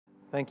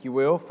Thank you,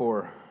 Will,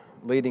 for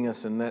leading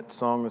us in that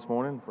song this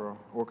morning, for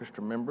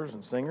orchestra members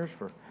and singers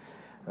for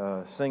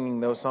singing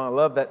those songs.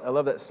 I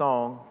love that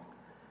song.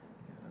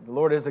 The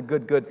Lord is a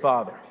good, good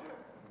Father,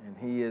 and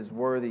He is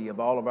worthy of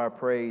all of our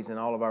praise and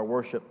all of our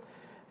worship.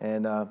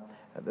 And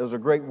those are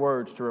great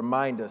words to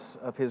remind us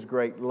of His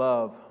great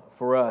love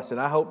for us. And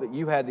I hope that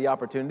you had the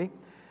opportunity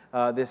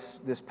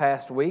this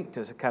past week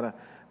to kind of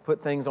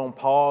put things on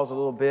pause a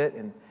little bit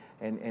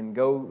and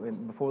go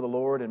before the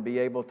Lord and be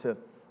able to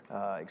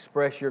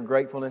express your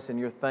gratefulness and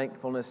your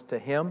thankfulness to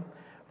Him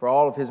for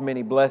all of His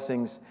many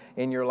blessings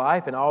in your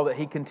life and all that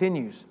He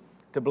continues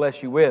to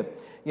bless you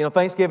with. You know,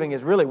 Thanksgiving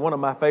is really one of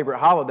my favorite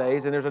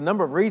holidays, and there's a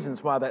number of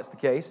reasons why that's the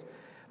case.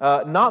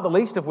 Not the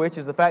least of which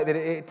is the fact that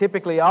it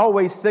typically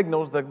always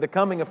signals the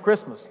coming of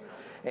Christmas.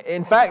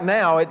 In fact,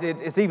 now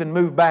it's even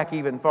moved back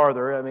even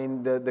farther. I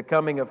mean, the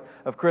coming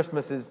of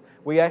Christmas is,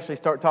 we actually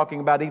start talking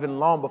about even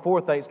long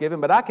before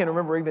Thanksgiving, but I can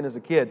remember even as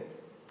a kid,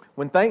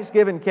 when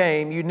Thanksgiving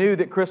came, you knew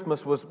that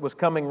Christmas was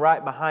coming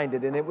right behind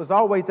it, and it was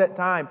always that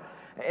time.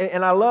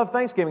 And I love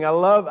Thanksgiving. I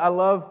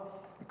love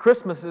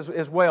Christmas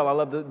as well. I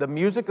love the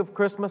music of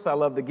Christmas. I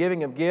love the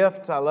giving of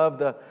gifts. I love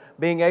the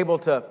being able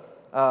to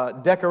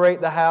decorate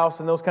the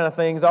house and those kind of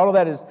things. All of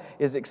that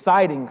is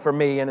exciting for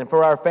me and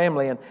for our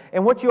family.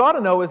 And what you ought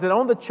to know is that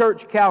on the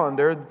church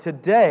calendar,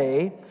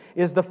 today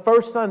is the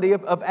first Sunday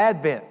of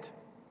Advent.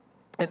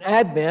 And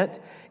Advent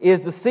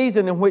is the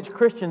season in which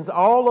Christians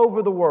all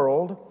over the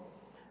world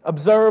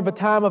observe a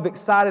time of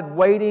excited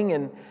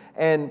waiting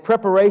and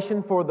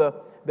preparation for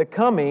the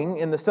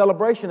coming and the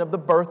celebration of the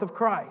birth of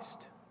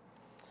Christ.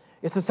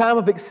 It's a time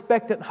of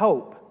expectant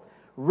hope,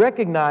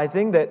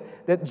 recognizing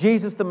that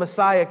Jesus the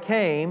Messiah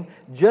came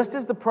just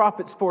as the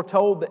prophets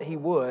foretold that He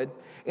would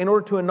in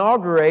order to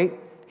inaugurate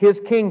His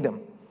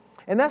kingdom.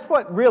 And that's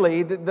what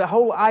really the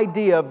whole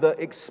idea of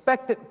the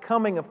expectant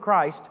coming of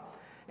Christ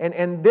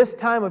and this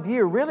time of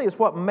year really is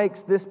what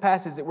makes this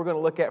passage that we're going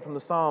to look at from the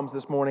Psalms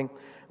this morning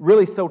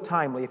really so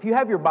timely. If you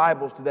have your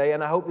Bibles today,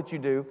 and I hope that you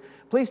do,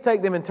 please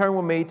take them and turn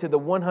with me to the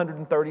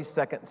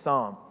 132nd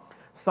Psalm,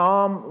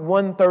 Psalm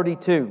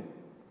 132.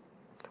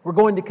 We're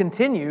going to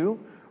continue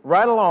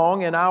right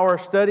along in our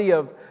study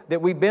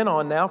that we've been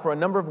on now for a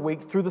number of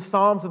weeks through the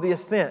Psalms of the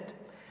Ascent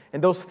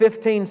and those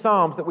 15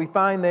 Psalms that we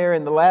find there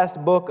in the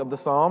last book of the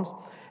Psalms.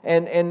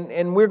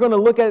 And we're going to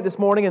look at it this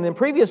morning. And in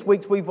previous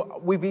weeks,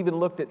 we've even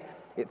looked at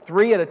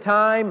 3 at a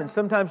time and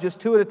sometimes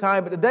just 2 at a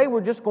time. But today we're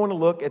just going to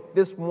look at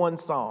this one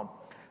Psalm,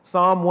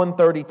 Psalm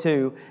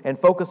 132, and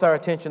focus our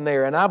attention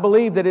there. And I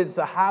believe that it's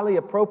a highly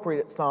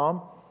appropriate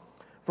Psalm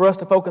for us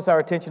to focus our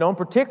attention on,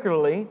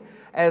 particularly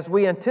as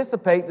we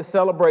anticipate the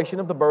celebration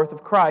of the birth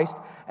of Christ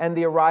and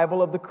the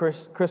arrival of the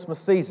Christmas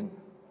season.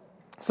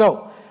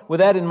 So, with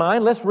that in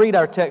mind, let's read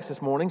our text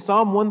this morning,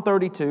 Psalm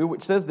 132,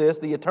 which says this: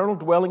 the eternal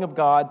dwelling of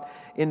God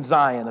in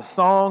Zion, a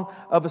song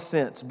of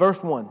ascents.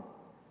 Verse 1,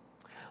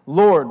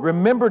 Lord,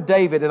 remember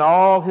David in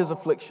all his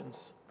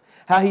afflictions,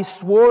 how he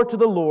swore to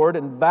the Lord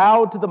and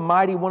vowed to the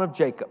Mighty One of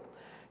Jacob,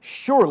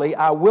 surely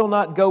I will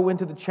not go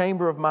into the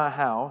chamber of my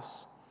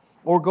house,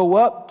 or go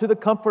up to the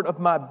comfort of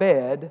my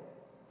bed.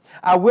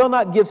 I will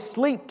not give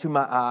sleep to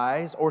my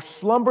eyes, or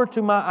slumber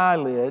to my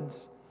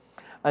eyelids,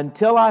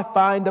 until I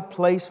find a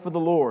place for the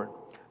Lord,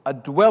 a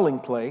dwelling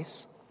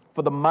place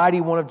for the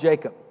Mighty One of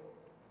Jacob.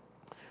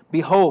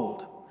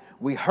 Behold,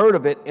 we heard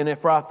of it in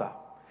Ephrathah.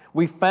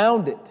 We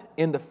found it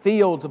in the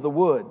fields of the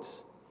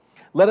woods.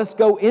 Let us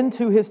go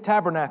into His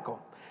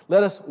tabernacle.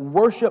 Let us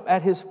worship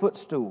at His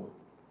footstool.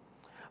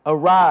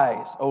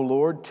 Arise, O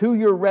Lord, to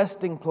your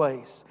resting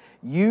place,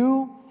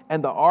 you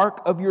and the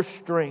ark of your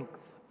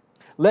strength.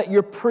 Let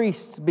your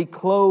priests be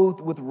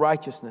clothed with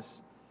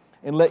righteousness,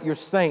 and let your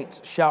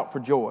saints shout for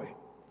joy.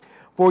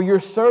 For your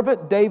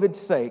servant David's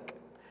sake,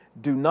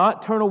 do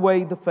not turn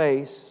away the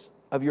face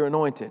of your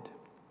anointed.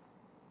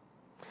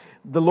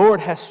 The Lord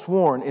has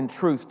sworn in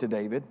truth to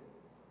David.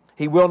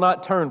 He will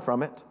not turn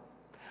from it.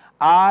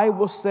 I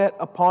will set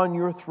upon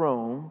your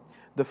throne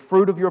the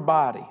fruit of your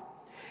body.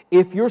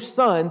 If your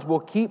sons will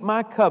keep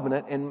my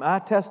covenant and my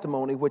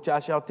testimony, which I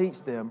shall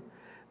teach them,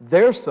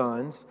 their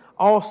sons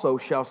also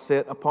shall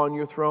sit upon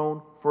your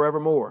throne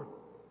forevermore.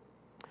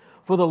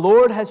 For the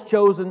Lord has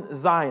chosen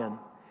Zion.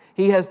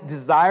 He has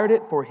desired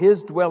it for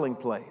His dwelling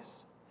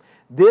place.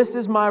 This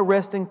is my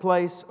resting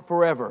place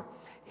forever.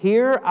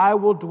 Here I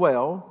will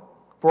dwell,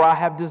 for I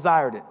have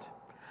desired it.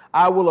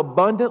 I will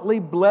abundantly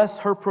bless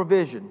her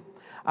provision.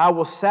 I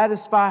will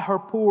satisfy her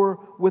poor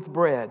with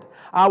bread.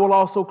 I will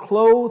also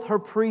clothe her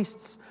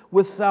priests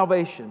with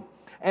salvation,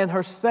 and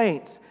her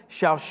saints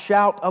shall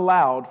shout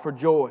aloud for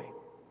joy.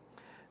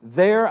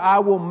 There I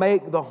will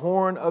make the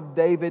horn of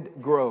David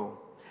grow,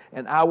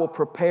 and I will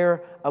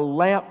prepare a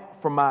lamp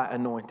for my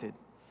anointed.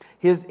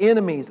 His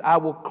enemies I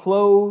will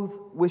clothe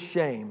with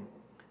shame,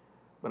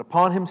 but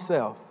upon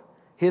himself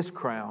his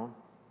crown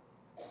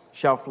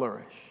shall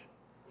flourish.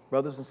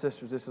 Brothers and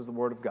sisters, this is the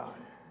word of God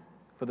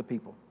for the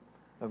people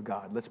of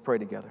God. Let's pray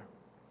together.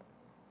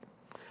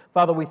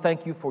 Father, we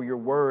thank you for your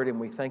word, and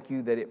we thank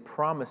you that it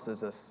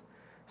promises us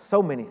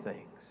so many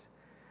things.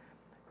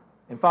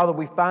 And Father,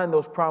 we find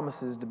those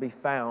promises to be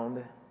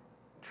found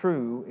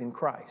true in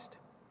Christ.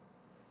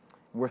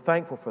 We're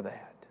thankful for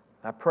that.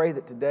 I pray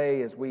that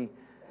today as we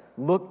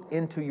look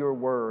into your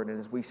word and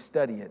as we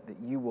study it, that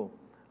you will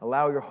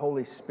allow your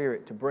Holy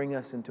Spirit to bring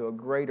us into a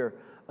greater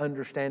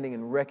understanding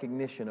and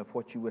recognition of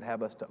what you would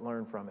have us to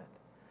learn from it.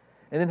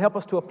 And then help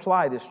us to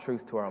apply this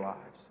truth to our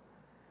lives.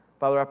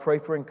 Father, I pray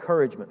for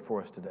encouragement for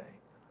us today,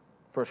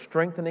 for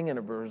strengthening and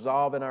a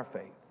resolve in our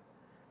faith.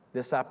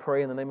 This I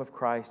pray in the name of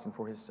Christ and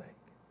for His sake.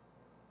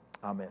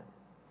 Amen.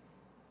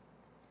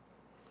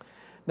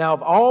 Now,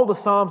 of all the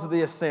Psalms of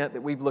the Ascent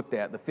that we've looked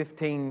at, the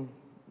 15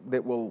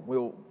 that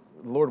we'll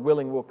Lord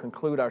willing, we'll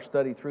conclude our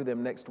study through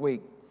them next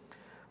week.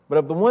 But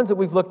of the ones that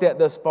we've looked at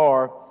thus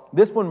far,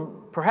 this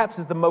one perhaps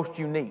is the most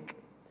unique.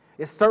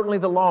 It's certainly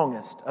the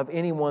longest of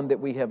any one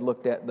that we have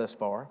looked at thus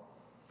far.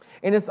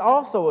 And it's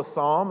also a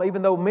psalm,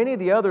 even though many of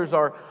the others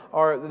are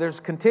there's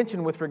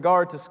contention with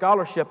regard to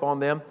scholarship on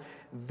them.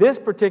 This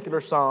particular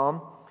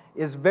psalm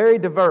is very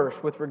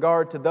diverse with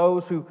regard to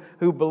those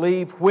who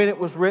believe when it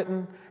was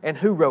written and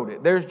who wrote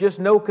it. There's just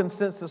no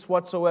consensus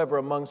whatsoever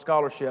among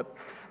scholarship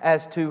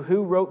as to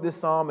who wrote this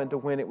psalm and to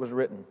when it was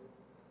written.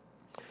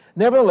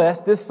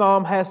 Nevertheless, this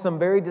psalm has some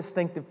very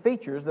distinctive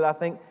features that I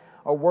think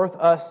are worth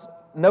us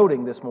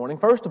noting this morning.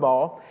 First of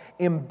all,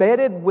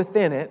 embedded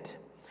within it,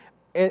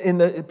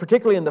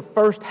 particularly in the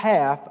first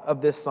half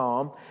of this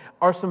psalm,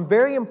 are some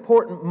very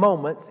important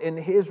moments in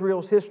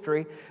Israel's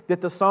history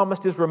that the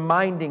psalmist is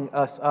reminding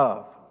us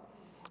of.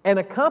 And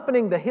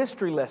accompanying the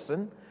history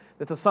lesson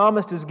that the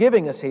psalmist is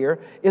giving us here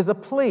is a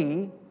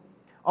plea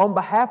on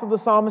behalf of the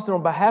psalmist and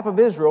on behalf of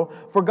Israel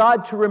for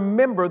God to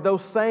remember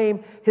those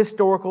same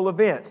historical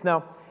events.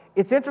 Now,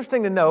 it's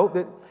interesting to note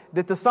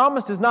that the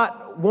psalmist is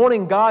not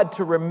wanting God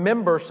to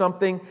remember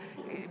something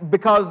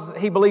because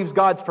he believes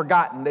God's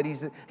forgotten, that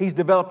he's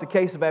developed a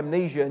case of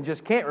amnesia and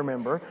just can't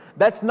remember.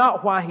 That's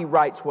not why he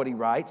writes what he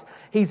writes.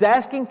 He's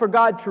asking for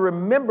God to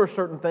remember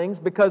certain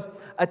things because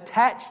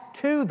attached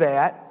to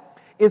that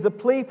is a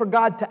plea for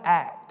God to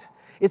act.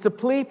 It's a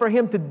plea for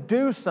Him to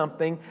do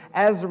something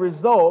as a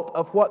result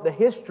of what the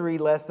history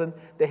lesson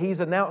that He's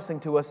announcing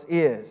to us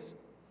is.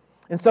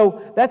 And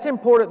so that's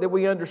important that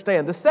we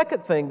understand. The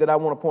second thing that I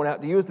want to point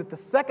out to you is that the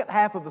second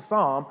half of the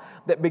psalm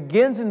that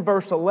begins in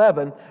verse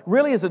 11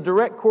 really is a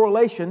direct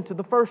correlation to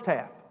the first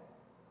half.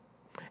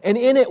 And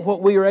in it,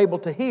 what we are able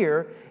to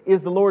hear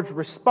is the Lord's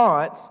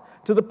response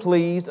to the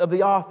pleas of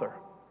the author.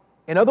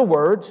 In other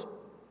words,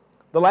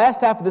 the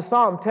last half of the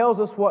psalm tells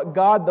us what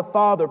God the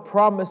Father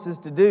promises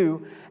to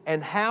do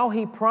and how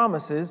He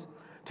promises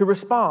to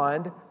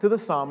respond to the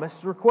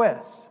psalmist's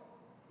requests.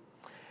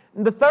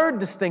 And the third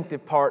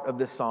distinctive part of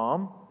this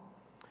psalm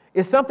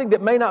is something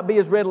that may not be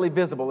as readily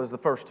visible as the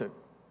first two.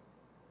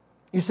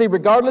 You see,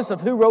 regardless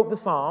of who wrote the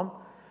psalm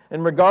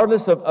and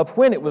regardless of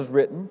when it was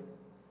written,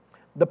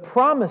 the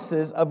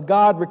promises of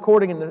God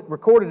recorded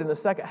in the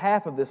second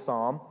half of this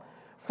psalm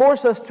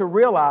force us to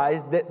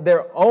realize that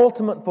their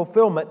ultimate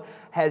fulfillment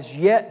has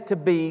yet to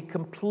be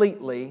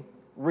completely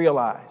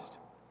realized.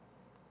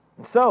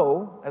 And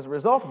so, as a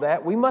result of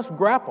that, we must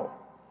grapple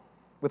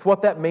with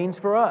what that means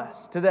for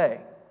us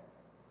today.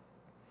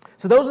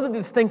 So those are the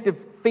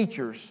distinctive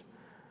features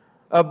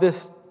of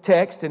this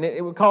text, and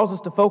it causes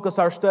us to focus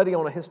our study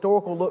on a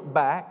historical look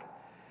back.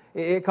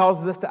 It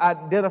causes us to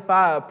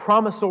identify a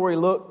promissory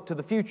look to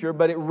the future,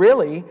 but it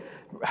really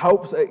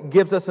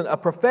gives us a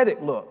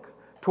prophetic look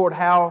toward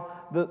how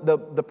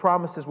the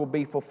promises will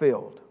be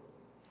fulfilled.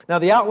 Now,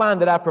 the outline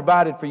that I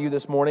provided for you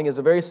this morning is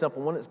a very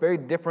simple one. It's very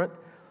different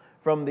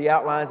from the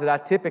outlines that I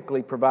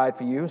typically provide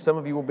for you. Some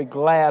of you will be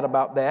glad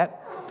about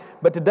that.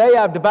 But today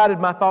I've divided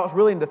my thoughts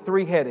really into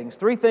three headings,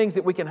 three things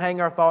that we can hang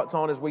our thoughts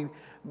on as we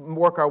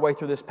work our way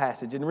through this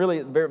passage. And really,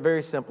 it's very,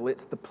 very simple.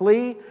 It's the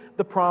plea,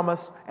 the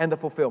promise, and the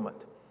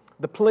fulfillment.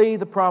 The plea,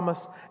 the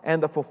promise,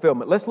 and the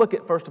fulfillment. Let's look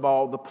at, first of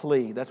all, the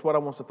plea. That's what I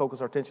want to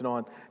focus our attention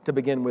on to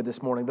begin with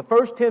this morning. The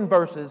first 10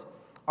 verses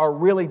are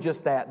really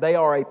just that. They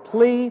are a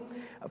plea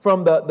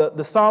from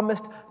the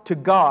psalmist to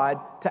God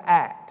to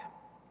act.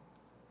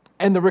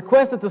 And the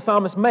requests that the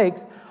psalmist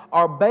makes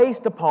are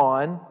based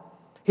upon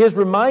his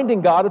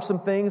reminding God of some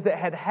things that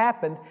had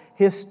happened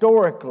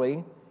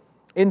historically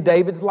in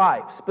David's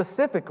life.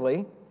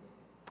 Specifically,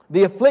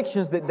 the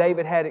afflictions that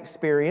David had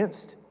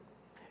experienced.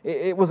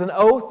 It was an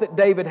oath that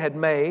David had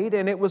made,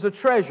 and it was a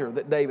treasure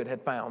that David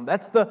had found.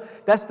 That's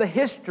the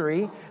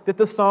history that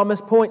the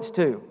psalmist points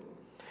to.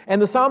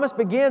 And the psalmist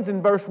begins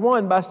in verse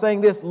 1 by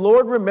saying this,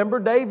 Lord, remember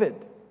David.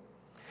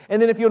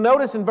 And then if you'll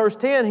notice in verse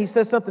 10, he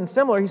says something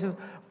similar. He says,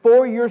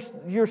 for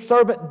your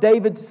servant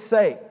David's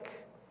sake.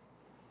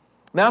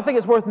 Now, I think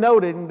it's worth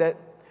noting that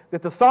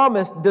the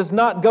psalmist does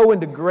not go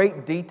into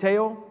great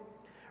detail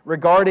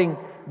regarding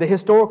the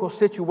historical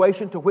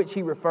situation to which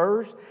he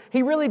refers.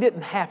 He really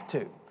didn't have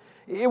to.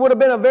 It would have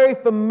been a very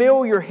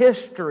familiar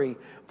history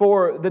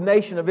for the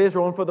nation of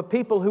Israel and for the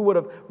people who would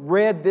have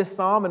read this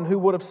psalm and who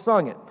would have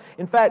sung it.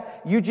 In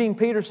fact, Eugene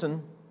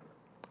Peterson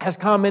has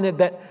commented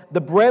that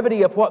the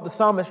brevity of what the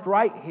psalmist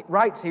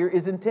writes here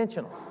is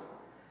intentional.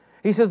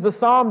 He says the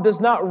psalm does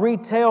not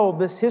retell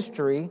this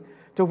history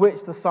to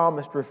which the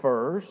psalmist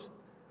refers.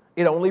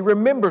 It only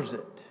remembers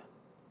it.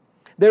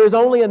 There is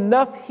only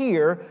enough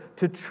here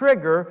to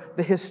trigger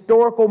the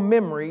historical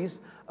memories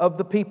of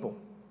the people.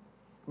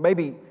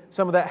 Maybe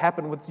some of that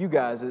happened with you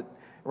guys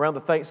around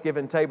the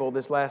Thanksgiving table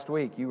this last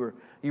week. You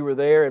were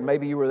there, and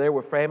maybe you were there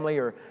with family,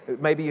 or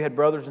maybe you had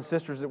brothers and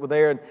sisters that were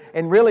there.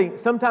 And really,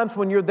 sometimes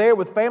when you're there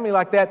with family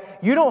like that,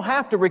 you don't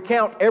have to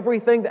recount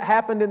everything that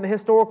happened in the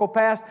historical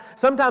past.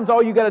 Sometimes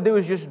all you got to do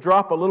is just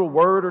drop a little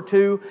word or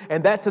two,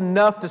 and that's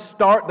enough to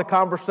start the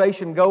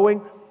conversation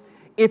going.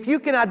 If you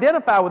can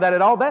identify with that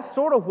at all, that's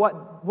sort of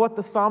what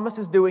the psalmist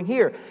is doing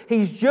here.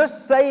 He's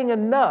just saying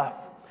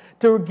enough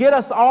to get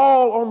us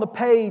all on the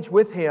page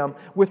with him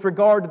with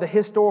regard to the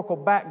historical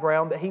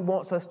background that he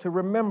wants us to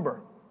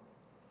remember.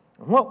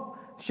 What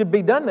should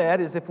be done that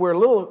is, if we're a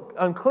little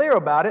unclear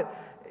about it,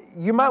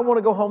 you might want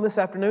to go home this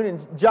afternoon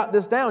and jot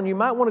this down. You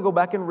might want to go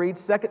back and read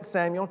 2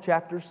 Samuel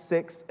chapters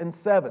 6 and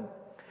 7.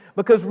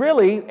 Because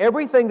really,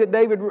 everything that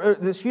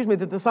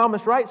that the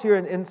psalmist writes here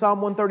in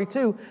Psalm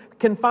 132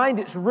 can find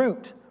its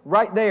root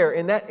right there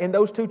in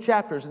those two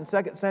chapters in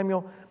 2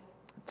 Samuel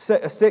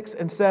 6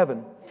 and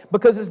 7.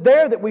 Because it's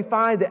there that we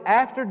find that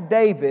after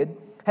David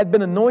had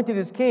been anointed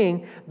as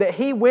king, that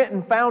he went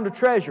and found a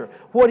treasure.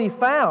 What he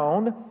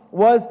found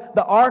was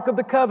the Ark of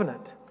the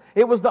Covenant.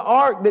 It was the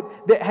ark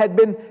that had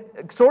been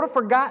sort of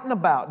forgotten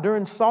about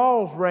during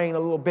Saul's reign a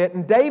little bit.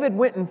 And David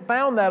went and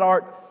found that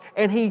ark,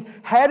 and he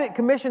had it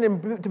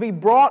commissioned to be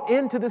brought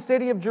into the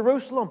city of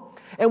Jerusalem.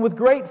 And with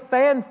great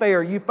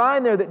fanfare, you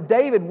find there that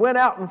David went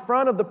out in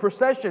front of the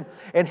procession,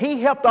 and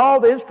he helped all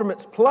the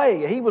instruments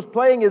play. He was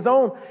playing his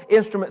own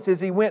instruments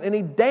as he went, and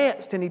he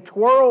danced and he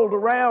twirled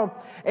around,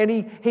 and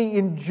he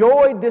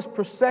enjoyed this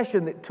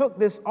procession that took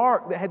this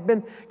ark that had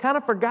been kind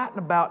of forgotten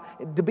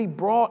about to be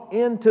brought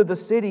into the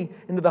city,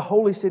 into the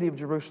holy city of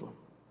Jerusalem.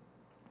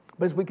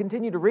 But as we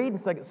continue to read in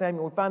 2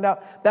 Samuel, we find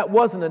out that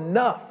wasn't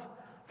enough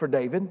for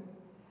David.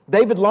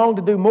 David longed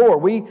to do more.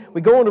 We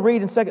go on to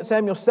read in 2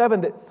 Samuel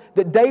 7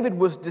 that David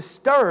was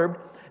disturbed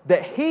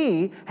that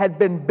he had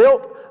been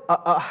built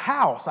a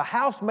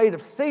house made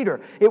of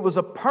cedar. It was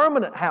a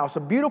permanent house,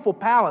 a beautiful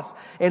palace,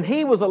 and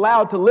he was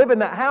allowed to live in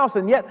that house.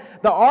 And yet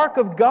the ark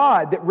of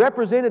God that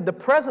represented the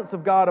presence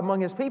of God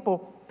among his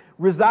people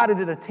resided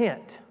in a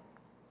tent.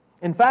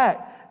 In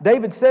fact,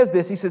 David says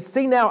this. He says,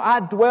 "See now, I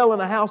dwell in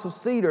a house of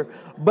cedar,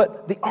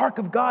 but the ark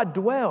of God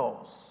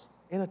dwells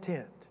in a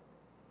tent."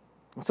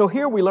 So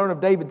here we learn of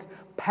David's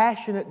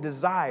passionate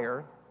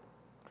desire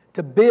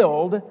to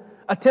build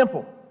a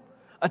temple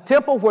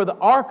where the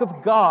ark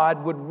of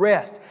God would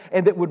rest,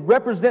 and that would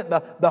represent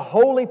the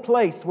holy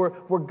place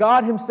where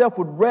God himself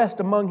would rest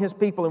among his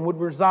people and would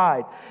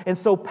reside. And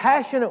so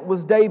passionate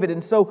was David,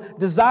 and so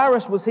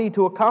desirous was he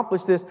to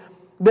accomplish this,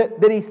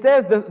 that he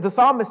says, the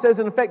psalmist says,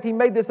 in effect, he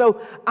made this oath: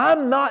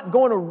 I'm not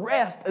going to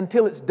rest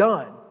until it's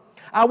done.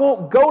 I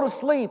won't go to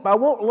sleep. I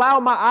won't allow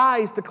my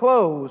eyes to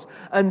close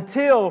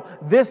until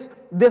this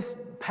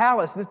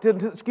palace,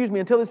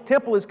 until this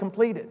temple is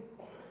completed.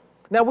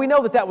 Now, we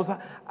know that was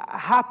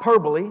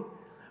hyperbole.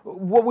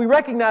 What we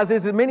recognize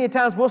is that many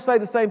times we'll say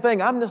the same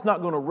thing: I'm just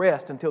not going to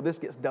rest until this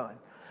gets done.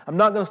 I'm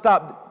not going to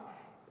stop.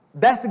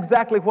 That's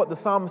exactly what the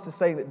psalmist is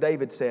saying that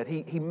David said.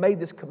 He made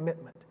this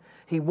commitment.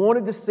 He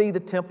wanted to see the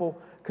temple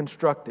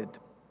constructed.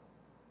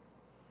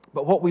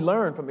 But what we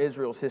learn from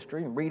Israel's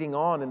history and reading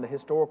on in the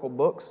historical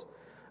books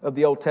of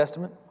the Old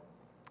Testament,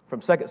 from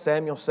 2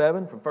 Samuel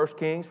 7, from 1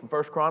 Kings, from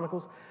 1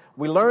 Chronicles,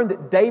 we learn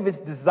that David's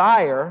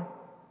desire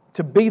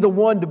to be the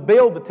one to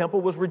build the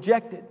temple was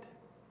rejected.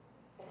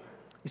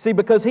 You see,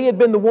 because he had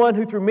been the one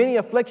who, through many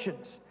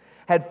afflictions,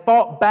 had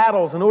fought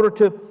battles in order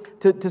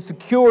to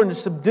secure and to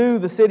subdue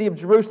the city of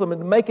Jerusalem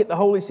and to make it the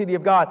holy city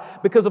of God.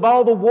 Because of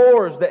all the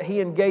wars that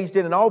he engaged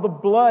in and all the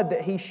blood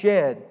that he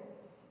shed,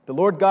 the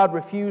Lord God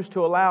refused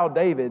to allow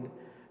David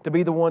to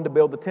be the one to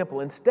build the temple.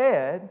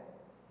 Instead,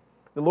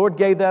 the Lord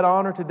gave that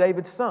honor to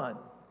David's son,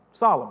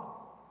 Solomon.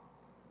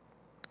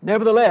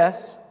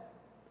 Nevertheless,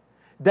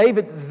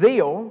 David's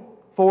zeal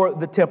for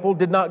the temple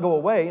did not go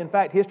away. In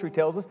fact, history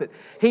tells us that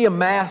he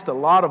amassed a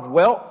lot of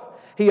wealth.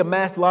 He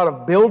amassed a lot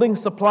of building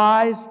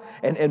supplies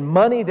and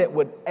money that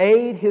would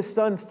aid his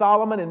son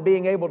Solomon in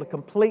being able to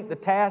complete the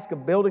task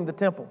of building the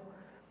temple,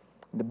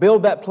 and to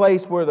build that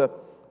place where the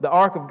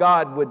ark of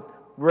God would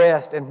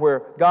rest and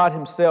where God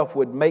himself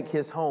would make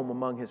his home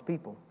among his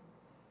people.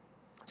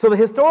 So the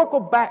historical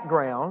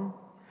background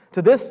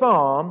to this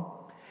psalm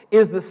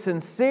is the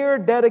sincere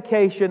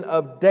dedication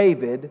of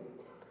David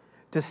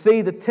to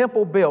see the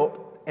temple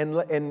built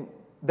and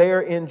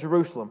there in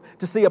Jerusalem,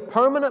 to see a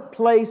permanent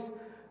place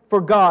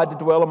for God to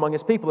dwell among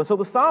his people. And so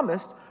the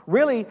psalmist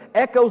really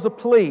echoes a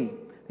plea.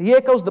 He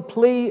echoes the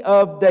plea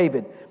of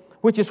David,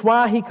 which is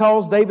why he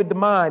calls David to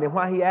mind and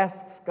why he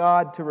asks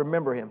God to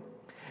remember him.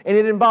 And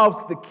it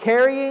involves the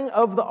carrying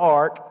of the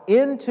ark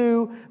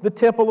into the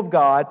temple of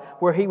God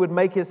where he would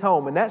make his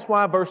home. And that's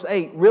why verse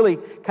 8 really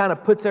kind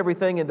of puts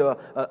everything into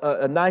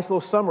a nice little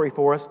summary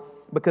for us,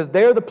 because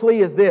there the plea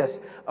is this: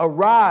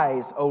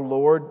 Arise, O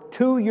Lord,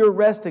 to your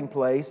resting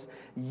place,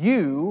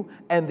 you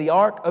and the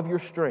ark of your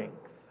strength.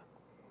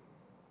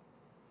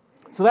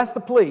 So that's the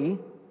plea,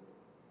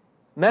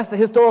 and that's the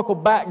historical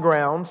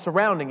background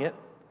surrounding it.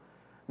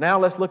 Now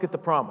let's look at the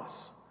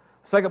promise.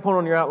 The second point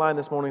on your outline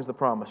this morning is the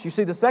promise. You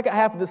see, the second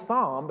half of this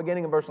psalm,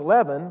 beginning in verse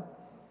 11,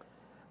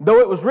 though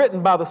it was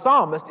written by the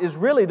psalmist, is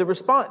really the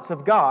response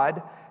of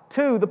God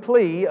to the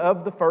plea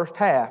of the first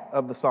half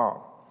of the psalm.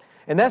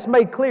 And that's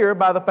made clear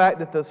by the fact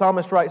that the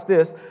psalmist writes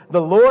this,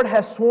 "The Lord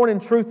has sworn in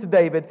truth to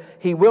David,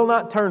 He will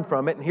not turn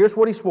from it." And here's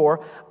what He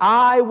swore,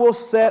 "I will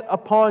set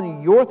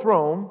upon your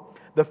throne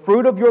the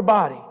fruit of your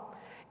body.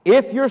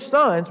 If your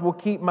sons will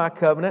keep my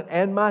covenant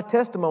and my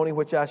testimony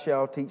which I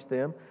shall teach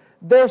them,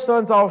 their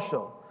sons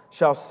also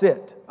shall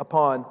sit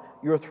upon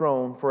your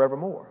throne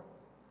forevermore."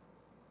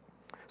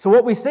 So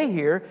what we see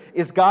here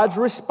is God's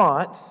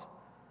response,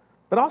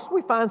 but also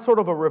we find sort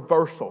of a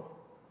reversal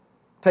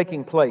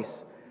taking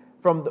place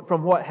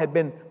from what had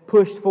been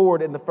pushed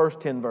forward in the first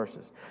 10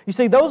 verses. You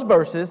see, those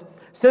verses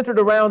centered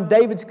around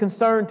David's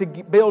concern to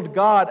build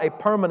God a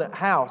permanent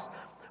house.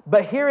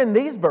 But here in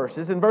these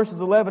verses, in verses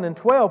 11 and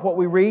 12, what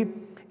we read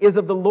is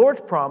of the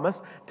Lord's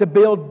promise to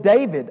build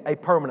David a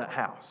permanent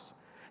house.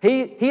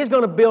 He is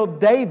going to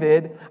build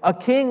David a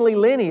kingly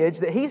lineage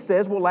that He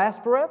says will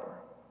last forever.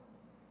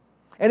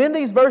 And in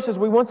these verses,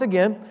 we once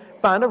again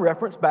find a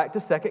reference back to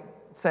 2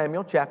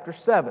 Samuel chapter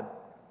 7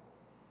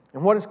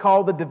 and what is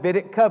called the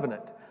Davidic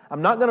covenant.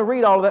 I'm not going to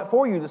read all of that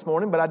for you this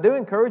morning, but I do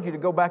encourage you to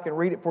go back and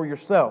read it for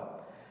yourself.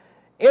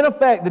 In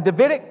effect, the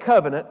Davidic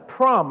covenant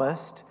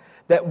promised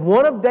that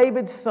one of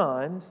David's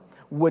sons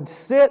would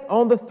sit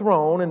on the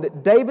throne and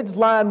that David's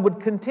line would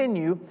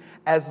continue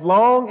as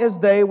long as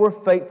they were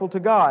faithful to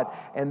God.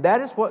 And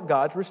that is what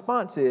God's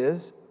response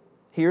is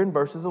here in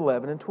verses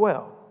 11 and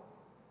 12.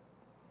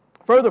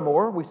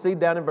 Furthermore, we see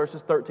down in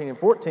verses 13 and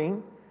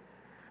 14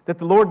 that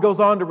the Lord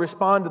goes on to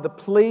respond to the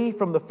plea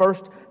from the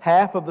first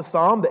half of the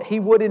psalm that He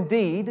would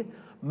indeed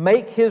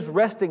make His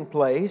resting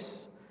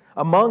place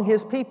among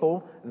His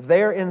people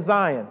there in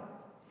Zion.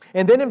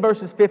 And then in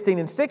verses 15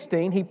 and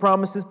 16, He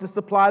promises to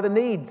supply the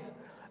needs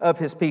of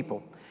His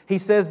people. He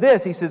says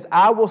this, He says,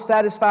 "I will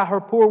satisfy her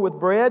poor with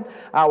bread.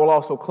 I will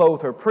also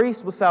clothe her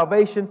priests with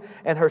salvation,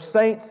 and her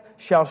saints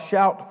shall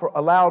shout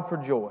aloud for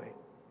joy."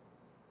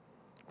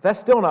 But that's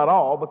still not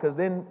all, because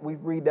then we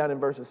read down in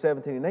verses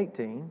 17 and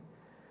 18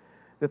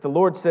 that the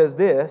Lord says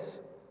this.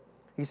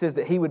 He says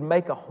that He would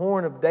make a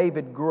horn of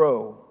David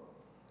grow,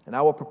 and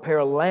I will prepare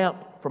a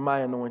lamp for my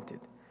anointed.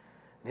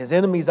 And His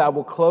enemies I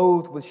will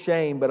clothe with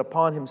shame, but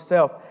upon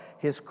Himself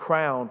His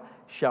crown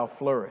shall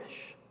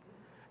flourish.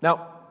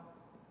 Now,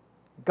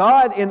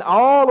 God, in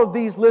all of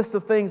these lists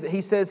of things that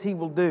He says He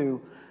will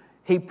do,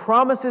 He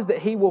promises that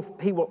He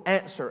will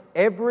answer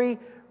every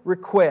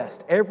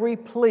request, every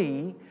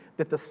plea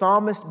that the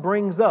psalmist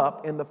brings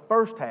up in the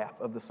first half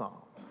of the psalm.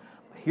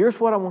 Here's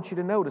what I want you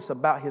to notice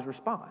about His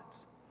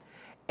response.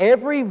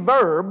 Every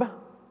verb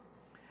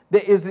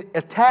that is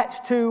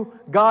attached to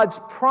God's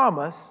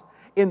promise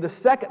in the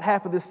second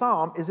half of this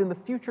psalm is in the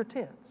future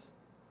tense.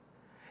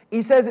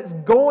 He says it's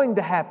going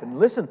to happen.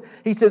 Listen,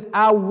 He says,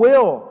 "I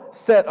will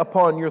set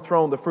upon your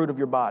throne the fruit of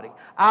your body.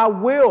 I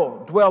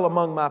will dwell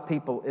among my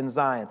people in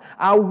Zion.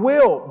 I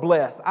will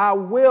bless. I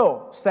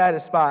will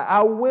satisfy.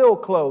 I will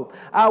clothe.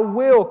 I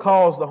will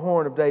cause the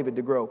horn of David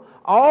to grow."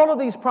 All of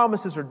these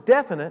promises are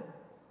definite,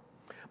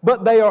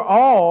 but they are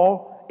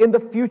all in the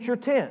future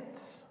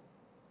tense.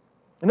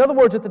 In other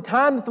words, at the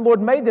time that the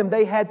Lord made them,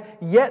 they had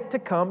yet to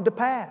come to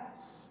pass.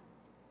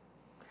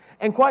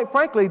 And quite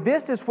frankly,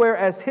 this is where,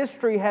 as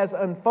history has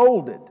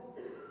unfolded,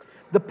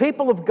 the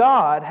people of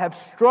God have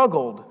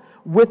struggled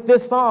with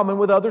this psalm and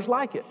with others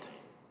like it.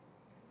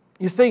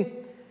 You see,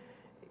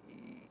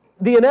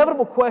 the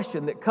inevitable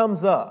question that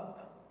comes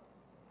up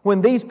when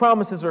these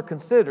promises are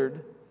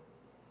considered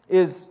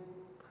is,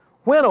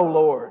 when, O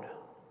Lord,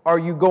 are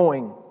you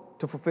going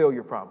to fulfill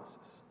your promises?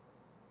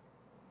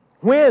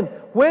 When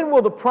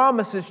will the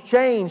promises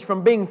change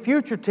from being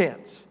future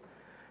tense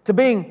to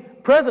being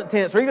present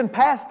tense or even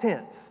past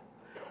tense?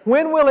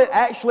 When will it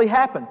actually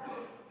happen?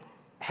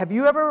 Have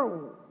you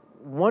ever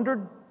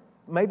wondered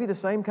maybe the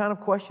same kind of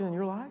question in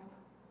your life?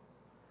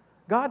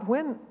 God,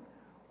 when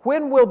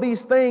will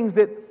these things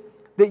that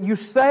you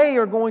say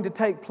are going to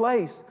take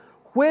place,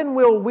 when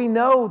will we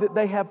know that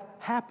they have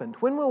happened?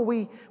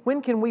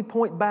 When can we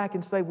point back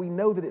and say we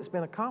know that it's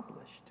been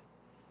accomplished?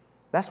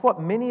 That's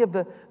what many of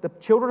the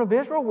children of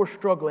Israel were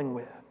struggling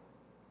with.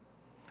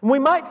 And we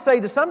might say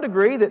to some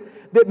degree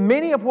that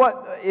many of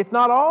what, if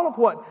not all of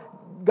what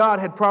God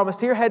had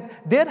promised here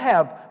did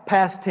have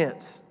past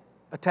tense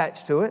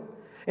attached to it.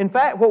 In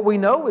fact, what we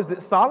know is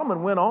that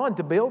Solomon went on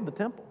to build the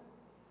temple.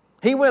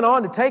 He went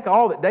on to take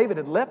all that David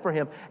had left for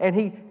him, and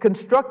he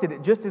constructed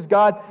it just as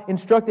God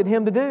instructed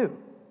him to do.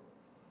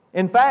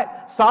 In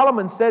fact,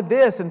 Solomon said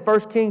this in 1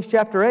 Kings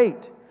chapter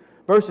 8,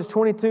 verses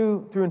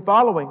 22 through and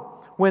following,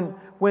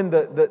 when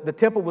the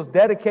temple was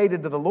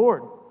dedicated to the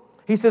Lord.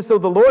 He says, "So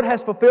the Lord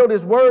has fulfilled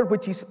His word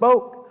which He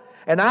spoke.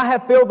 And I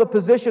have filled the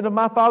position of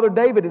my father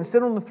David and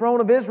sit on the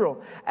throne of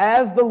Israel,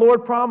 as the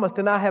Lord promised.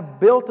 And I have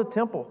built a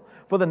temple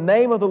for the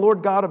name of the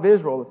Lord God of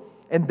Israel.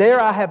 And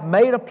there I have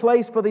made a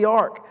place for the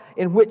ark,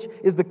 in which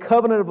is the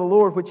covenant of the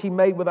Lord, which He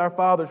made with our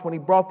fathers when He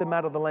brought them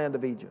out of the land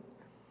of Egypt.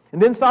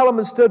 And then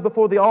Solomon stood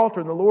before the altar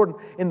and the Lord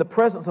in the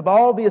presence of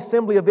all the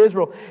assembly of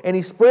Israel. And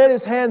he spread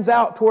his hands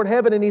out toward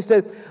heaven and he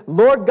said,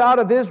 Lord God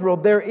of Israel,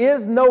 there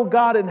is no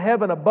God in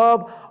heaven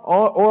above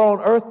or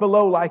on earth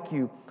below like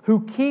you,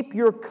 who keep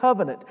your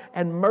covenant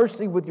and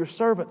mercy with your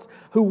servants,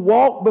 who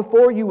walk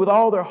before you with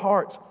all their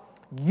hearts.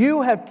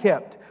 You have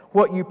kept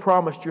what you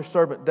promised your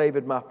servant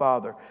David, my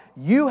father.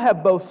 You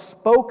have both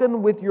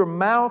spoken with your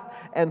mouth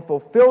and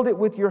fulfilled it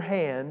with your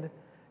hand,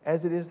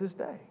 as it is this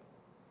day.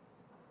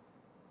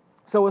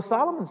 So as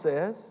Solomon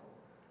says,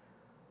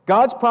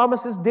 God's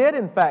promises did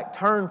in fact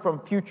turn from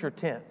future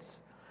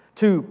tense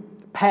to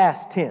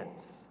past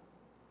tense.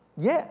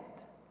 Yet,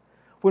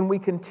 when we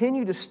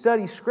continue to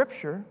study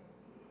Scripture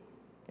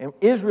and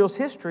Israel's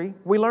history,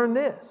 we learn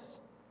this.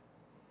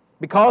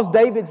 Because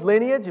David's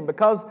lineage and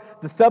because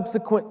the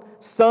subsequent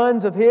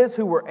sons of his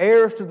who were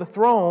heirs to the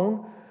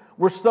throne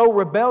were so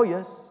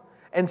rebellious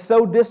and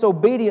so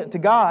disobedient to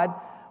God,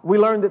 we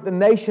learn that the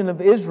nation of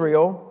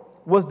Israel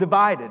was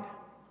divided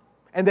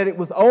and that it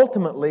was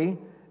ultimately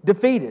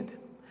defeated.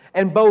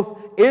 And both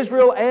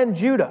Israel and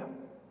Judah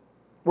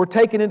were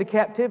taken into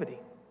captivity.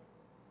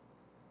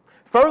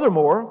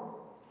 Furthermore,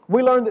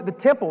 we learn that the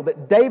temple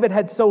that David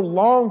had so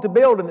longed to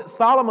build and that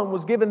Solomon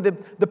was given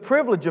the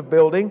privilege of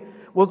building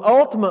was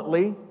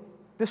ultimately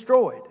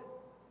destroyed.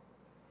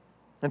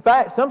 In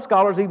fact, some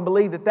scholars even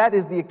believe that that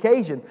is the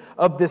occasion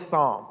of this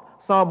psalm,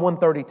 Psalm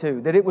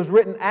 132, that it was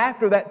written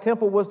after that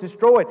temple was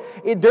destroyed,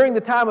 during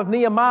the time of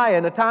Nehemiah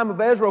and the time of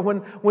Ezra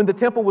when the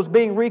temple was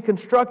being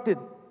reconstructed.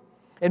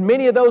 And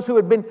many of those who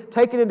had been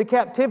taken into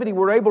captivity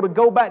were able to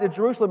go back to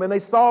Jerusalem and they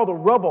saw the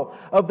rubble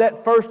of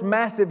that first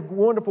massive,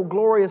 wonderful,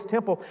 glorious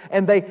temple,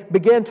 and they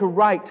began to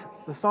write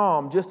the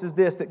psalm just as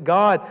this, that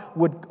God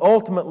would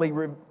ultimately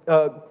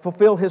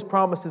fulfill His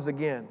promises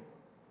again.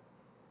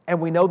 And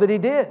we know that He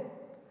did.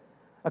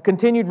 A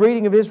continued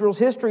reading of Israel's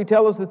history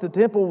tells us that the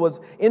temple was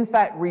in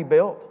fact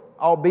rebuilt,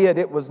 albeit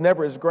it was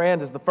never as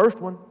grand as the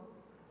first one.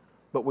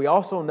 But we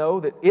also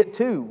know that it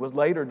too was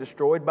later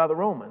destroyed by the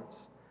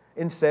Romans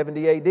in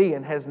 70 AD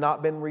and has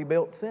not been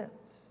rebuilt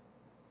since.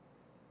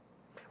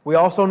 We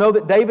also know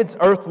that David's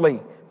earthly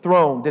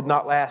throne did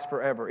not last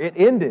forever. It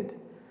ended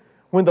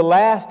when the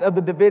last of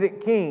the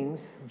Davidic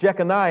kings,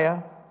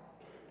 Jeconiah,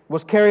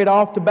 was carried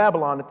off to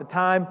Babylon at the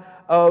time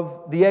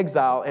of the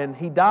exile, and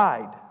he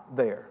died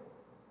there.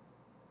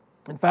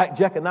 In fact,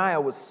 Jeconiah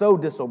was so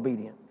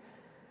disobedient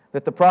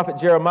that the prophet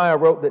Jeremiah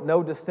wrote that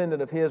no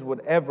descendant of his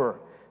would ever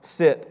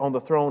sit on the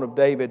throne of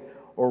David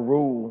or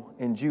rule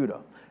in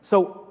Judah.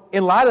 So,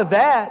 in light of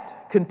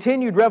that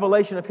continued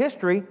revelation of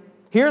history,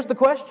 here's the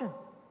question.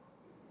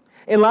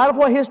 In light of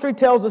what history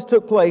tells us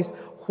took place,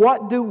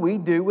 what do we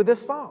do with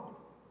this psalm?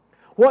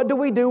 What do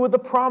we do with the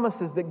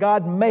promises that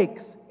God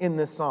makes in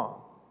this psalm?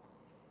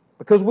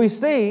 Because we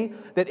see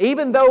that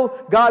even though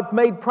God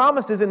made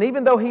promises and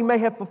even though He may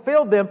have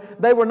fulfilled them,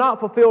 they were not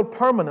fulfilled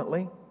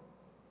permanently.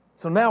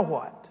 So now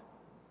what?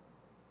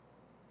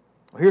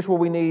 Well, here's where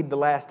we need the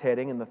last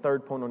heading and the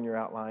third point on your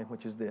outline,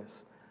 which is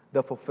this: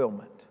 the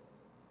fulfillment.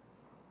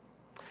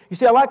 You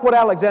see, I like what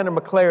Alexander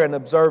Maclaren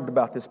observed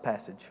about this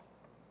passage.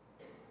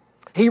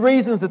 He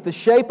reasons that the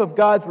shape of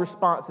God's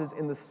responses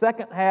in the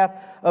second half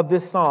of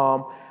this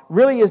psalm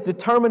really is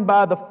determined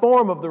by the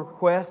form of the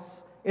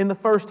requests in the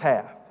first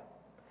half.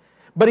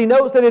 But he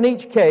notes that in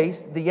each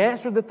case, the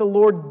answer that the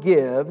Lord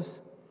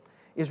gives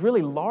is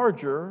really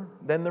larger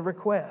than the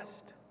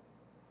request.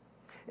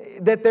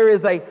 That there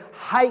is a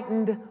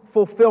heightened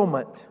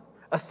fulfillment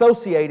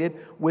associated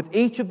with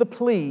each of the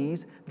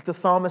pleas that the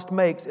psalmist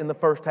makes in the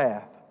first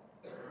half.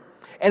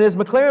 And as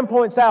Maclaren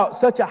points out,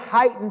 such a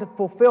heightened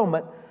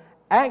fulfillment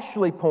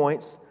actually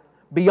points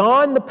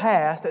beyond the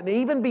past and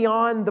even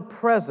beyond the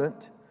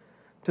present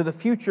to the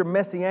future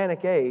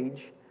messianic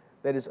age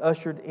that is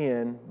ushered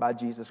in by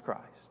Jesus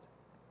Christ.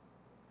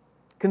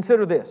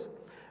 Consider this.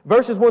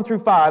 Verses 1 through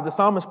 5, the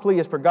psalmist's plea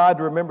is for God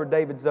to remember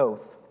David's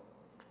oath.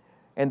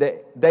 And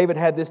that David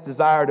had this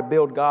desire to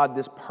build God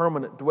this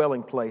permanent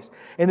dwelling place.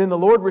 And then the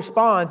Lord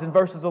responds in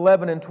verses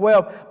 11 and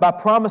 12 by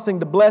promising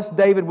to bless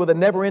David with a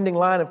never-ending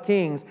line of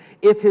kings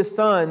if his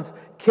sons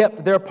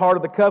kept their part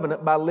of the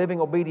covenant by living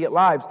obedient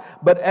lives.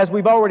 But as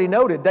we've already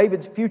noted,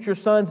 David's future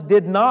sons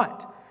did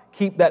not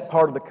keep that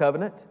part of the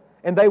covenant,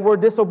 and they were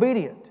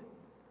disobedient.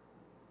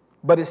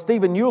 But as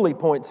Stephen Yulee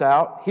points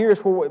out, here's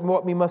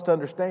what we must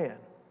understand.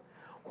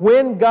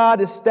 When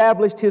God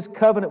established His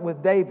covenant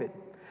with David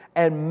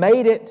and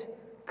made it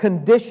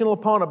conditional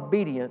upon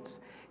obedience,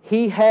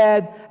 He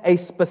had a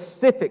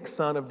specific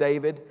son of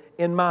David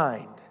in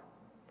mind.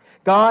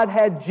 God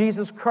had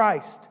Jesus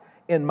Christ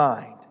in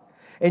mind.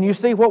 And you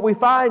see, what we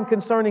find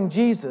concerning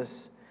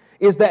Jesus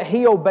is that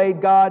He obeyed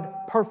God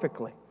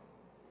perfectly.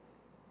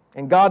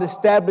 And God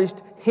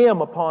established Him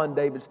upon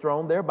David's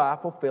throne, thereby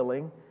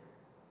fulfilling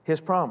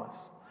His promise.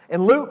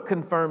 And Luke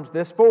confirms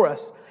this for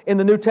us in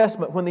the New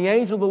Testament. When the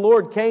angel of the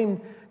Lord came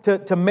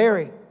to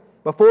Mary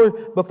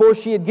before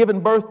she had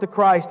given birth to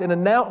Christ, and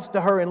announced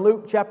to her in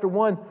Luke chapter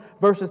 1,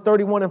 verses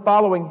 31 and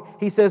following,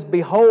 He says,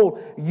 "Behold,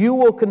 you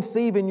will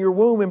conceive in your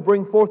womb and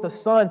bring forth a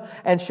son,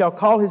 and shall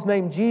call his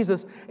name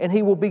Jesus, and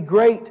he will be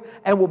great,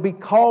 and will be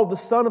called the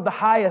Son of the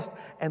Highest,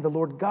 and the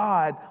Lord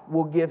God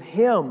will give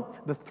him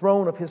the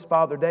throne of his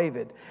father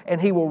David,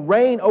 and he will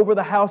reign over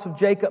the house of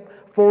Jacob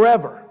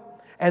forever,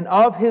 and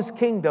of his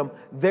kingdom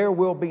there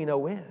will be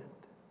no end."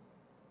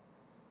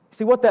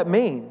 See, what that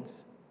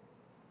means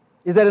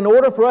is that in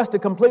order for us to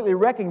completely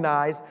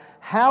recognize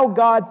how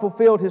God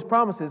fulfilled His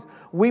promises,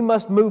 we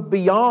must move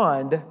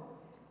beyond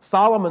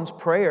Solomon's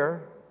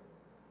prayer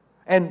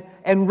and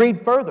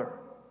read further.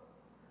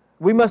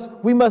 We must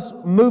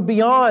move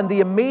beyond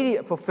the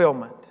immediate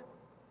fulfillment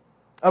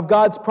of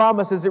God's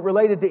promise as it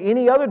related to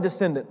any other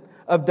descendant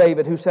of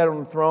David who sat on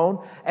the throne,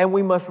 and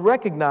we must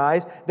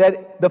recognize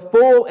that the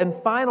full and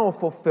final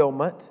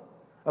fulfillment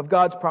of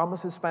God's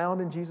promise is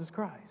found in Jesus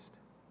Christ.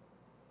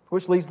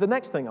 Which leads to the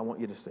next thing I want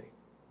you to see.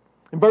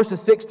 In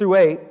verses 6 through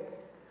 8,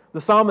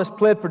 the psalmist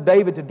pled for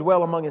David to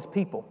dwell among his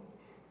people.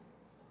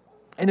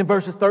 And in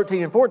verses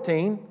 13 and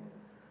 14,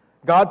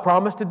 God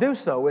promised to do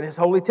so in His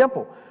holy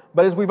temple.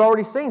 But as we've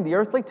already seen, the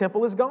earthly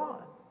temple is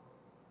gone.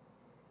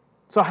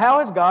 So how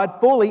has God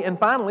fully and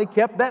finally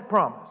kept that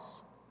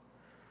promise?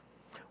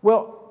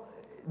 Well,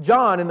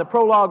 John, in the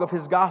prologue of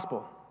his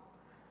gospel,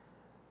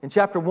 in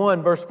chapter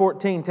 1, verse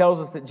 14, tells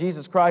us that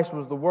Jesus Christ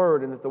was the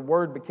Word, and that the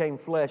Word became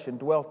flesh and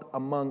dwelt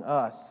among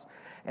us.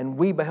 And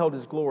we beheld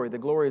His glory. The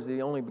glory is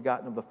the only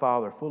begotten of the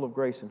Father, full of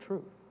grace and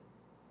truth.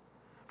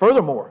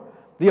 Furthermore,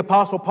 the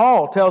Apostle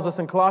Paul tells us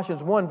in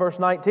Colossians 1, verse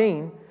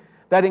 19,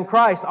 that in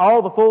Christ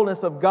all the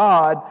fullness of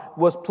God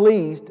was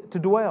pleased to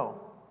dwell.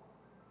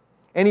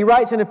 And he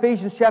writes in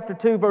Ephesians chapter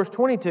 2, verse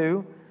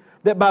 22,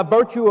 that by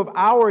virtue of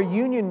our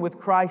union with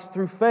Christ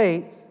through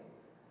faith,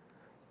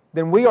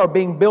 then we are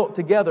being built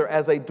together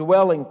as a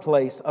dwelling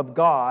place of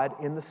God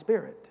in the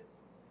Spirit.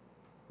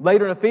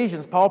 Later in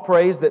Ephesians, Paul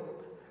prays that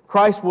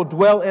Christ will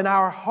dwell in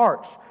our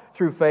hearts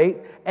through faith.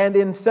 And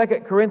in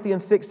 2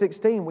 Corinthians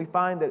 6:16, we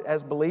find that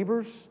as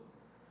believers,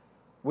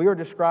 we are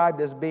described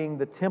as being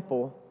the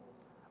temple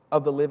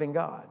of the living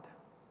God.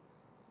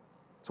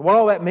 So what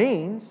all that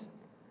means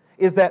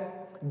is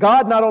that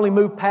God not only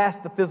moved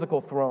past the physical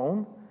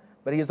throne,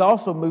 but He has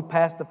also moved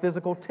past the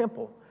physical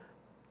temple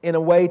in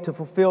a way to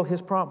fulfill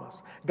His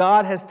promise.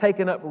 God has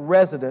taken up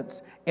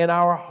residence in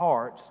our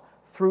hearts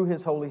through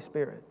His Holy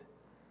Spirit.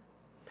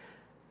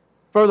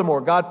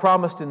 Furthermore, God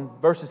promised in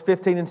verses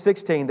 15 and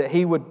 16 that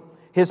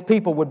His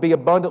people would be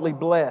abundantly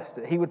blessed,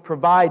 that He would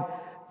provide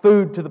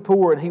food to the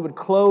poor, and He would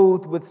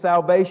clothe with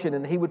salvation,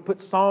 and He would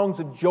put songs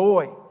of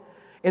joy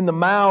in the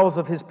mouths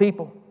of His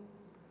people.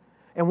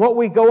 And what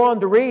we go on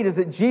to read is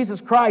that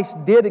Jesus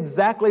Christ did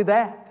exactly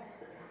that.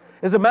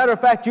 As a matter of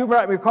fact, you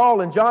might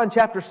recall in John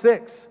chapter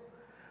 6,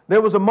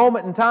 there was a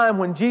moment in time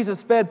when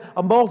Jesus fed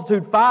a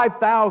multitude,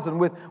 5,000,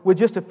 with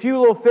just a few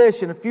little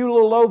fish and a few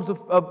little loaves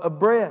of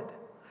bread.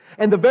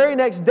 And the very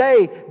next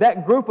day,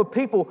 that group of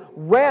people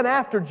ran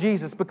after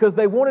Jesus because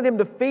they wanted Him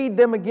to feed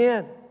them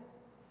again.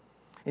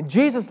 And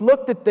Jesus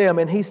looked at them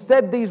and He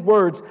said these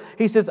words.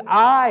 He says,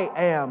 "I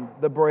am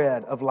the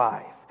bread of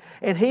life.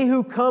 And he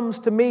who comes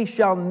to me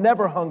shall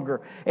never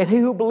hunger. And he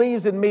who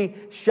believes in me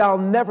shall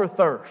never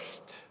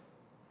thirst."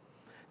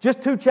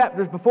 Just 2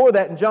 chapters before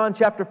that, in John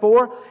chapter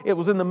 4, it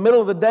was in the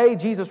middle of the day.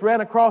 Jesus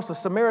ran across a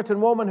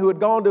Samaritan woman who had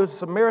gone to a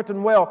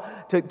Samaritan well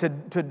to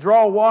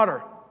draw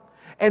water.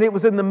 And it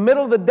was in the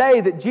middle of the day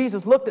that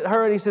Jesus looked at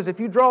her and He says, "If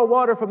you draw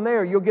water from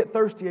there, you'll get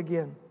thirsty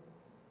again.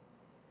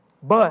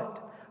 But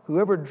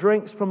whoever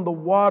drinks from the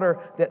water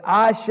that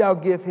I shall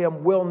give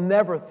him will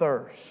never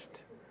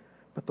thirst.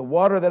 But the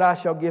water that I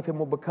shall give him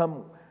will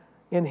become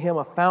in him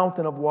a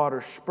fountain of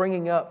water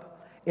springing up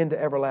into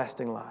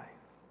everlasting life."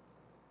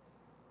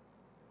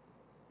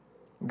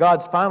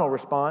 God's final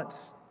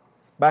response,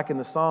 back in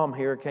the psalm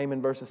here, came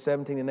in verses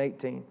 17 and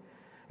 18.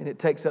 And it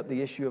takes up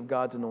the issue of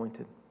God's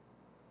anointed.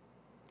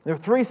 There are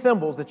 3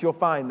 symbols that you'll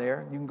find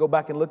there. You can go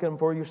back and look at them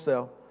for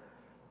yourself.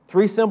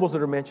 3 symbols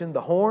that are mentioned: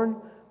 the horn,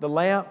 the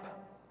lamp,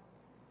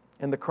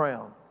 and the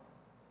crown.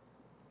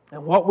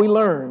 And what we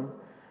learn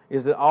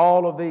is that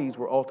all of these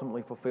were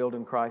ultimately fulfilled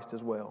in Christ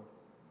as well.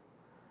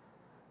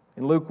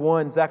 In Luke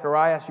 1,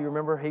 Zacharias, you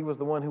remember, he was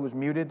the one who was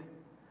muted.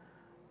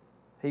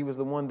 He was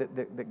the one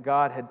that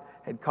God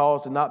had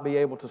caused to not be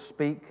able to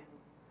speak.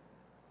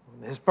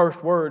 His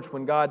first words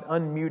when God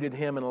unmuted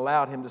him and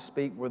allowed him to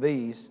speak were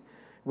these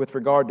with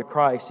regard to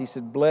Christ. He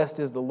said, "Blessed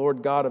is the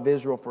Lord God of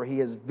Israel, for He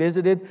has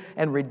visited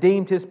and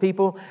redeemed His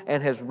people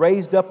and has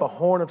raised up a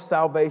horn of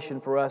salvation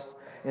for us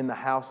in the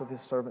house of His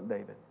servant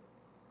David."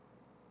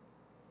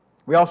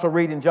 We also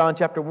read in John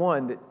chapter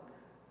 1 that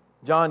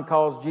John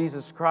calls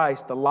Jesus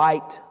Christ the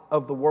light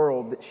of the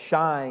world that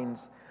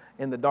shines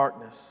in the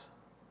darkness.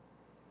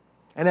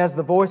 And as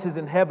the voices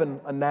in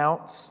heaven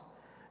announce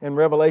in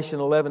Revelation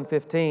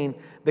 11:15,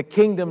 the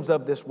kingdoms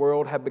of this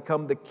world have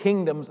become the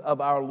kingdoms of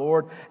our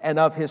Lord and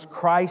of His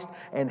Christ,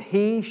 and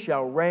He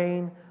shall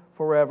reign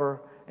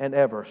forever and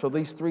ever. So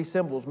these 3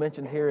 symbols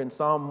mentioned here in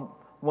Psalm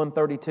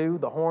 132,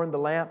 the horn, the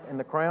lamp, and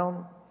the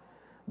crown,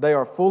 they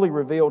are fully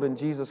revealed in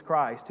Jesus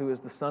Christ, who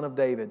is the Son of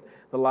David,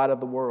 the light of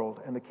the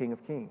world, and the King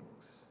of kings.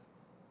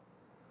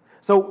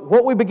 So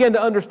what we begin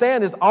to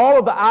understand is all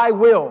of the I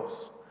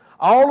wills,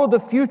 all of the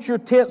future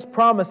tense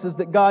promises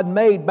that God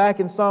made back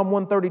in Psalm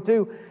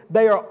 132,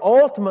 they are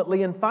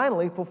ultimately and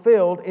finally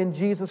fulfilled in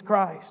Jesus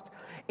Christ,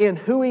 in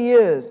who He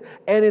is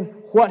and in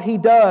what He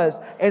does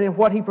and in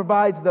what He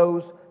provides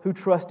those who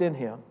trust in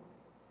Him.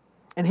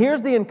 And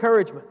here's the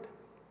encouragement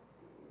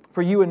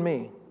for you and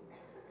me.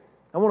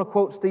 I want to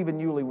quote Stephen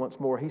Yulee once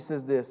more. He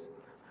says this,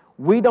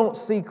 "We don't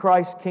see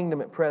Christ's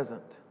kingdom at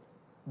present,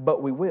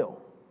 but we will.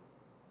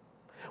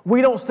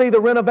 We don't see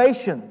the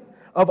renovation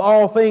of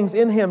all things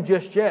in Him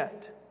just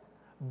yet,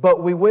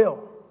 but we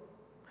will.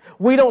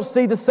 We don't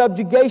see the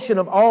subjugation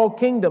of all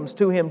kingdoms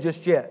to Him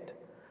just yet,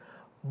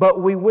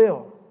 but we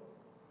will.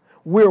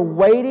 We're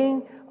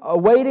awaiting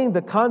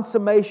the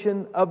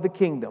consummation of the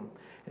kingdom.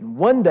 And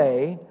one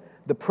day,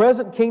 the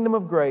present kingdom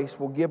of grace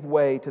will give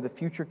way to the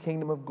future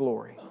kingdom of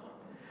glory.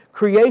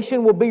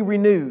 Creation will be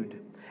renewed,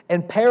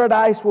 and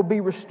paradise will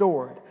be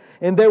restored.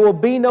 And there will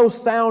be no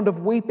sound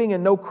of weeping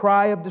and no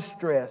cry of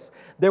distress.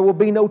 There will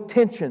be no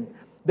tension.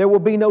 There will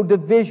be no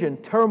division,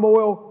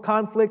 turmoil,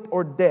 conflict,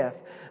 or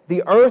death.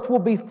 The earth will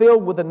be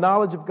filled with the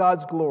knowledge of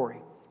God's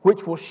glory,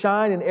 which will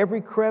shine in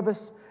every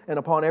crevice and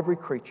upon every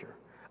creature.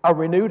 A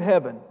renewed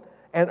heaven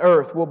and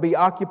earth will be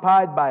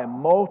occupied by a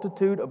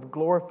multitude of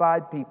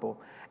glorified people,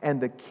 and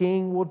the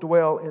King will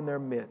dwell in their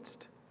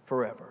midst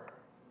forever."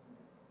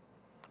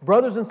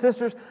 Brothers and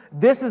sisters,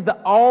 this is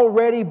the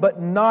already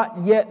but not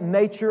yet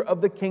nature of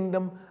the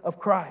kingdom of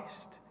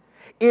Christ.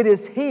 It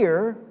is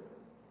here,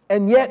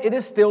 and yet it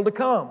is still to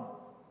come.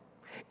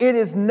 It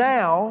is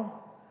now,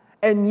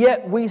 and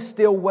yet we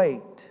still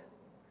wait.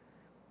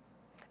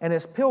 And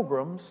as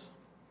pilgrims,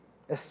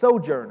 as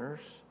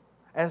sojourners,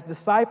 as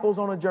disciples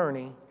on a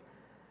journey,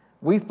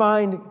 we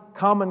find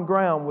common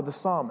ground with the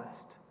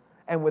psalmist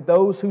and with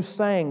those who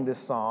sang this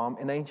psalm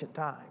in ancient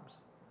times.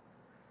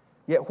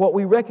 Yet what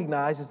we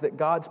recognize is that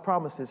God's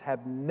promises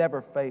have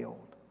never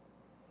failed.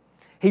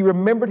 He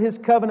remembered His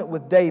covenant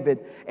with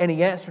David, and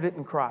He answered it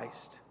in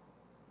Christ.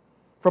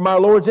 From our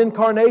Lord's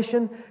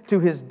incarnation to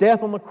His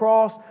death on the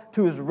cross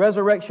to His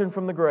resurrection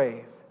from the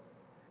grave,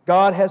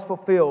 God has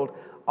fulfilled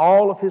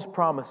all of His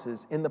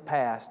promises in the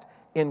past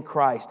in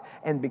Christ.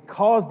 And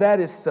because that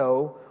is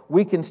so,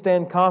 we can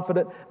stand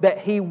confident that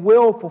He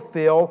will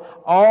fulfill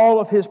all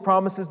of His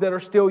promises that are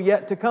still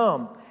yet to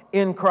come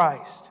in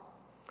Christ.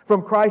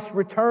 From Christ's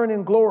return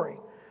in glory,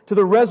 to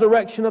the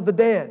resurrection of the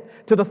dead,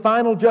 to the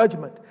final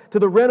judgment, to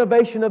the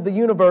renovation of the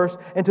universe,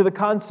 and to the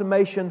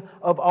consummation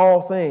of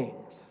all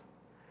things.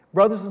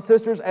 Brothers and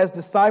sisters, as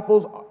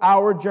disciples,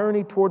 our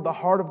journey toward the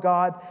heart of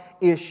God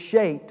is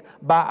shaped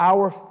by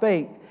our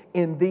faith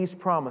in these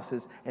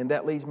promises. And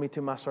that leads me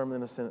to my sermon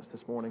in a sentence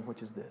this morning,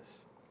 which is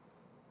this.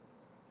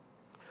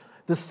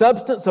 The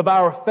substance of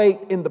our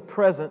faith in the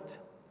present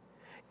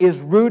is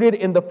rooted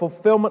in the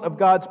fulfillment of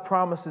God's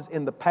promises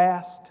in the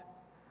past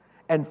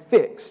and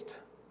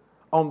fixed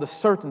on the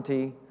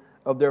certainty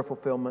of their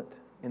fulfillment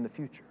in the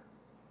future.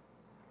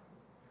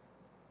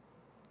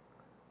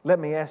 Let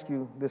me ask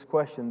you this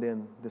question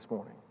then this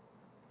morning.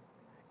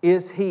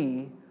 Is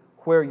He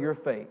where your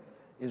faith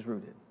is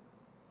rooted?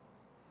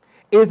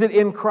 Is it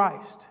in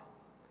Christ?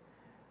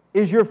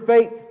 Is your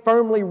faith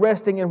firmly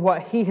resting in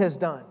what He has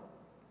done?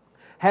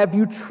 Have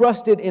you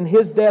trusted in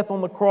His death on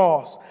the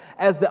cross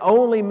as the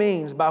only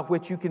means by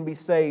which you can be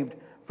saved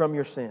from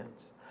your sins?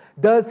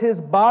 Does His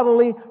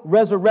bodily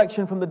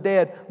resurrection from the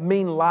dead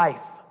mean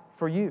life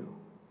for you?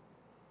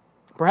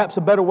 Perhaps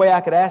a better way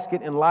I could ask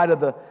it in light of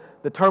the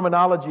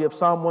terminology of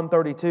Psalm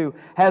 132,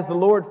 has the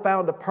Lord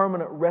found a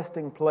permanent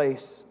resting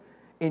place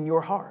in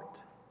your heart?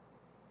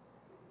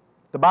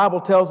 The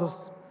Bible tells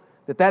us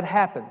that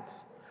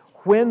happens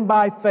when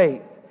by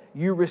faith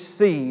you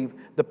receive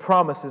the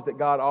promises that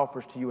God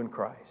offers to you in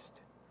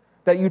Christ,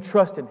 that you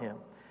trust in Him,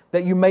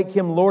 that you make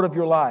Him Lord of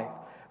your life.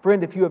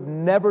 Friend, if you have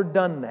never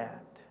done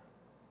that,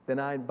 then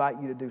I invite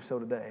you to do so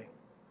today.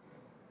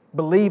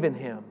 Believe in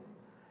Him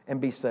and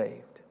be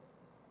saved.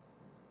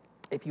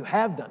 If you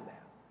have done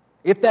that,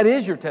 if that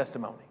is your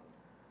testimony,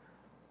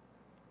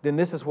 then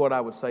this is what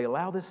I would say.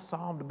 Allow this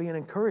psalm to be an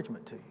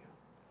encouragement to you.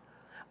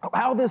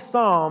 Allow this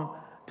psalm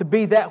to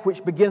be that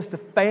which begins to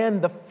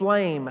fan the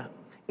flame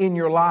in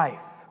your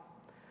life.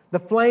 The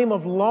flame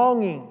of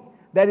longing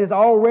that is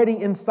already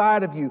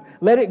inside of you.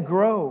 Let it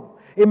grow.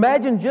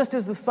 Imagine, just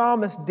as the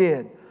psalmist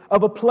did,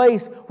 of a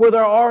place where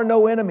there are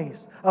no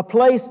enemies, a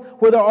place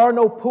where there are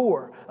no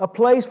poor, a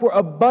place where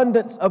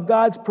abundance of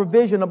God's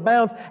provision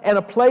abounds, and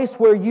a place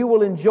where you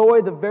will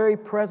enjoy the very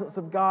presence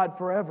of God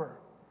forever.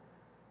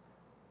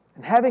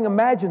 And having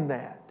imagined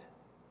that,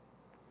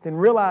 then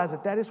realize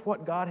that is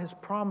what God has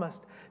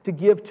promised to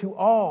give to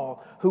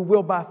all who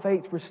will by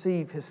faith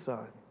receive His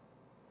Son.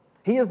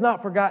 He has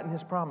not forgotten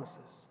His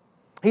promises.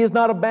 He has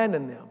not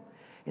abandoned them.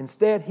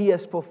 Instead, He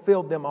has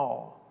fulfilled them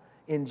all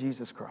in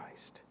Jesus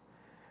Christ.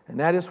 And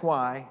that is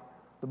why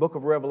the book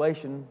of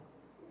Revelation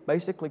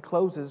basically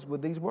closes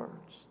with these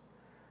words.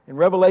 In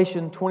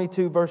Revelation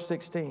 22, verse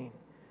 16,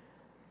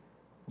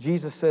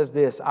 Jesus says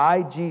this,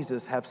 I,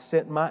 Jesus, have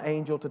sent my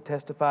angel to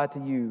testify to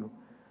you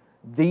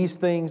these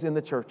things in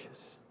the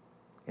churches.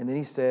 And then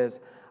he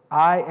says,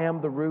 I am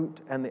the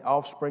root and the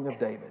offspring of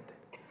David,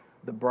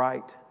 the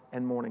bright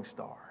and morning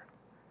star.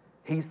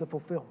 He's the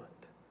fulfillment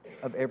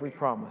of every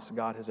promise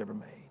God has ever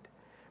made.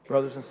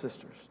 Brothers and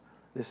sisters,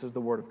 this is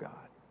the word of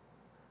God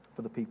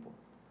for the people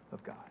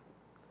of God.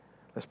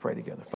 Let's pray together.